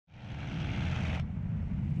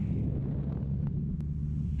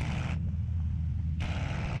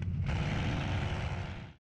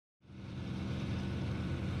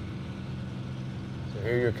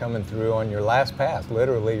Here you're coming through on your last pass,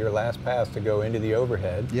 literally your last pass to go into the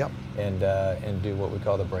overhead. Yep. And do what we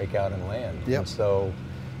call the breakout and land. Yep. And so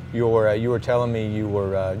you were telling me you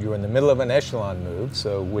were in the middle of an echelon move,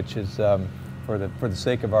 so which is for the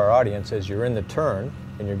sake of our audience, as you're in the turn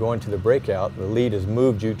and you're going to the breakout, the lead has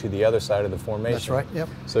moved you to the other side of the formation. That's right. Yep.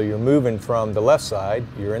 So you're moving from the left side.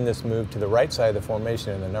 You're in this move to the right side of the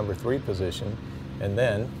formation in the number 3 position, and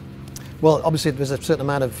then. Well, obviously there's a certain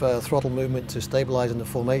amount of throttle movement to stabilize in the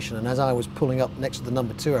formation, and as I was pulling up next to the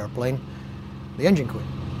number 2 airplane, the engine quit.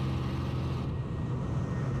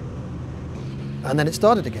 And then it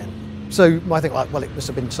started again. So I think, well, it must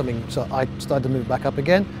have been something, so I started to move back up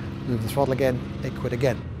again, move the throttle again, it quit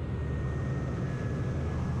again.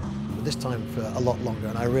 But this time for a lot longer,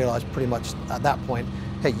 and I realized pretty much at that point,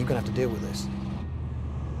 hey, you're gonna have to deal with this.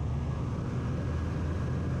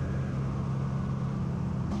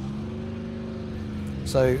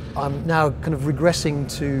 So I'm now kind of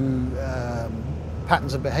regressing to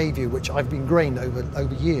patterns of behavior which I've been ingrained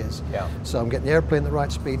over years. Yeah. So I'm getting the airplane at the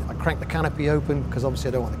right speed. I crank the canopy open because obviously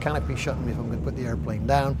I don't want the canopy shutting if I'm going to put the airplane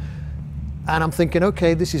down. And I'm thinking,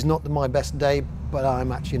 okay, this is not my best day, but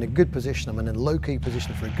I'm actually in a good position. I'm in a low-key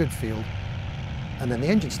position for a good field. And then the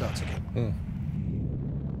engine starts again. Mm.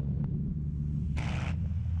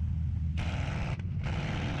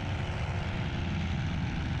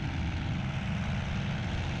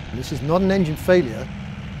 This is not an engine failure.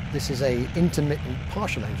 This is a intermittent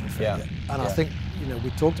partial engine failure. Yeah. And I think, we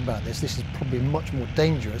talked about this. This is probably much more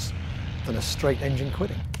dangerous than a straight engine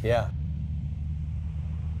quitting. Yeah.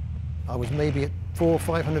 I was maybe at 400 or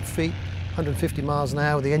 500 feet, 150 miles an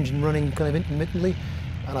hour, the engine running kind of intermittently,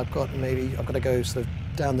 and I've got to go sort of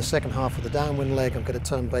down the second half of the downwind leg. I've got to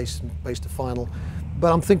turn base to final,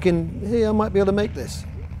 but I'm thinking, hey, I might be able to make this.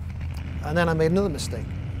 And then I made another mistake.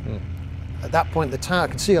 Mm. At that point, the tower, I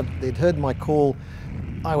could see they'd heard my call.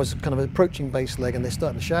 I was kind of approaching base leg, and they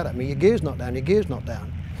started to shout at me, your gear's not down, your gear's not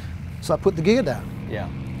down. So I put the gear down. Yeah.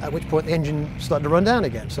 At which point the engine started to run down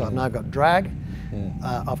again. So I've now got drag.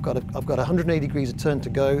 I've got 180 degrees of turn to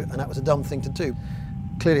go, and that was a dumb thing to do.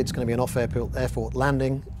 Clearly it's going to be an off-airport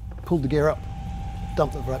landing. Pulled the gear up,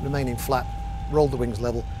 dumped the remaining flat, rolled the wings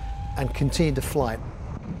level, and continued to fly.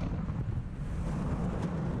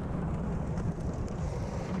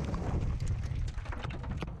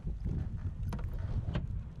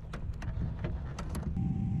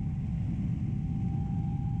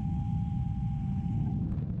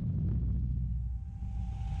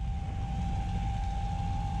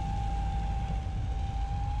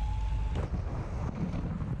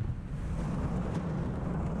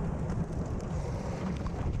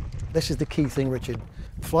 This is the key thing, Richard.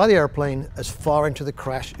 Fly the airplane as far into the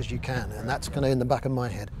crash as you can, and that's kind of in the back of my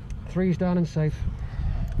head. 3's down and safe.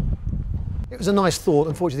 It was a nice thought.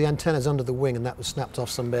 Unfortunately, the antenna's under the wing, and that was snapped off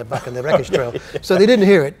somewhere back in the wreckage trail, so they didn't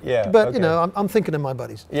hear it. Yeah, but okay. I'm thinking of my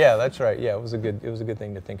buddies. Yeah, that's right. Yeah, it was a good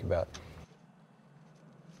thing to think about.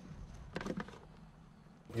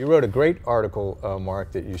 You wrote a great article,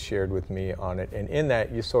 Mark, that you shared with me on it, and in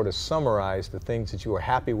that you sort of summarized the things that you were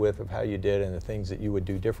happy with of how you did and the things that you would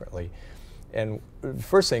do differently. And the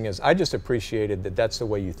first thing is, I just appreciated that that's the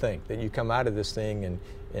way you think, that you come out of this thing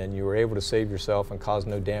and you were able to save yourself and cause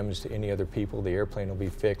no damage to any other people, the airplane will be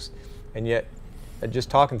fixed, and yet, just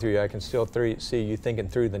talking through you, I can still see you thinking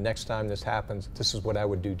through the next time this happens, this is what I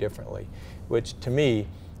would do differently, which to me,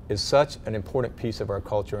 is such an important piece of our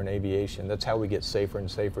culture in aviation. That's how we get safer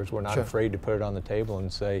and safer. We're not Sure. afraid to put it on the table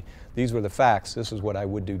and say, these were the facts, this is what I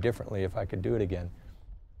would do differently if I could do it again.